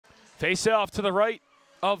Face off to the right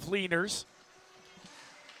of Leaners.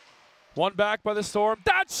 One back by the Storm.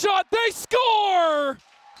 That shot, they score!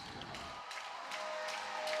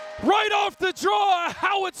 Right off the draw, a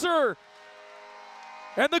howitzer.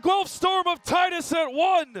 And the Guelph Storm have tied us at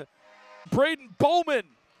 1. Braeden Bowman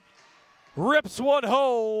rips one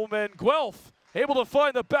home, and Guelph able to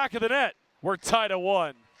find the back of the net. We're tied at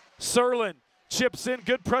 1. Serlin chips in,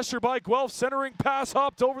 good pressure by Guelph, centering pass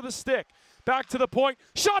hopped over the stick. Back to the point,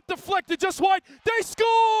 shot deflected just wide, they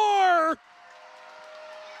score!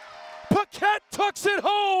 Paquette tucks it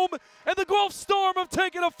home, and the Guelph Storm have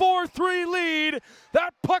taken a 4-3 lead.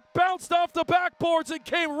 That puck bounced off the backboards and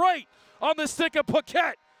came right on the stick of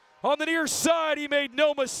Paquette. On the near side, he made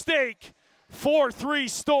no mistake. 4-3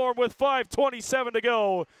 Storm with 5:27 to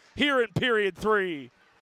go here in period 3.